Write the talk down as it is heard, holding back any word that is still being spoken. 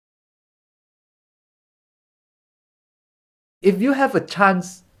If you have a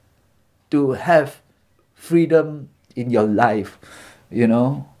chance to have freedom in your life, you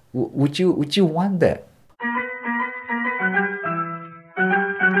know, would you want that?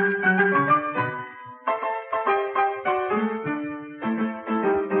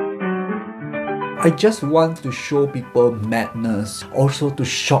 I just want to show people madness, also to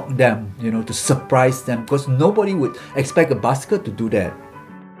shock them, you know, to surprise them, because nobody would expect a busker to do that.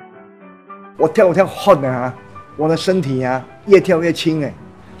 我跳舞跳hot 啊，我的身体啊越跳越轻哎，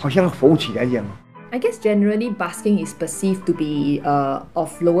好像浮起来一样。 I guess generally busking is perceived to be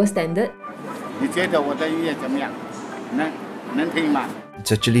of lower standard. 你觉得我的音乐怎么样？能听吗？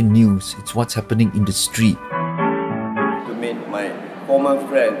 It's actually news. It's what's happening in the street. To meet my former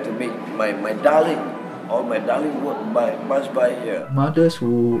friend, to meet my darling. All my darling work pass by here. Mothers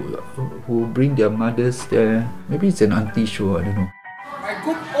who bring their mothers there. Maybe it's an auntie show, I don't know. My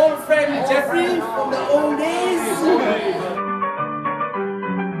good old friend Jeffrey from the old days.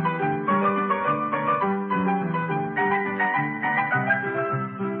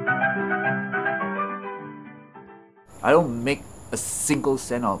 I don't make a single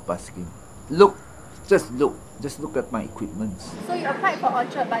cent out of busking. Just look at my equipment. So you applied for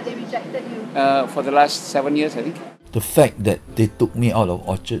Orchard but they rejected you? For the last 7 years, I think. The fact that they took me out of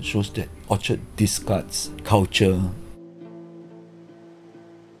Orchard shows that Orchard discards culture.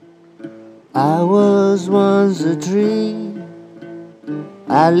 I was once a tree.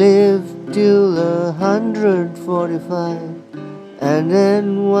 I lived till 145, and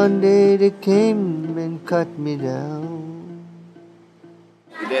then one day they came and cut me down.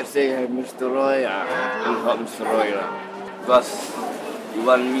 They say, hey, Mr. Roy, I'm not Mr. Roy. Because he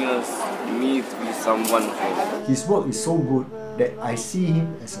want me to be someone. His work is so good that I see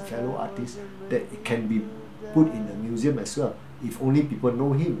him as a fellow artist that it can be put in the museum as well, if only people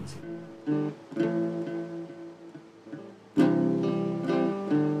know him.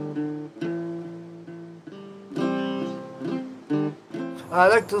 I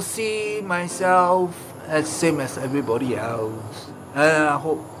like to see myself as same as everybody else, and I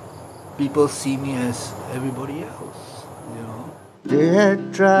hope people see me as everybody else, you know. They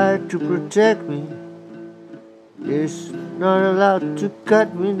had tried to protect me. It's not allowed to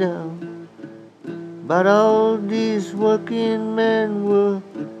cut me down. But all these working men were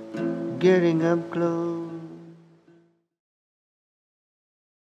getting up close.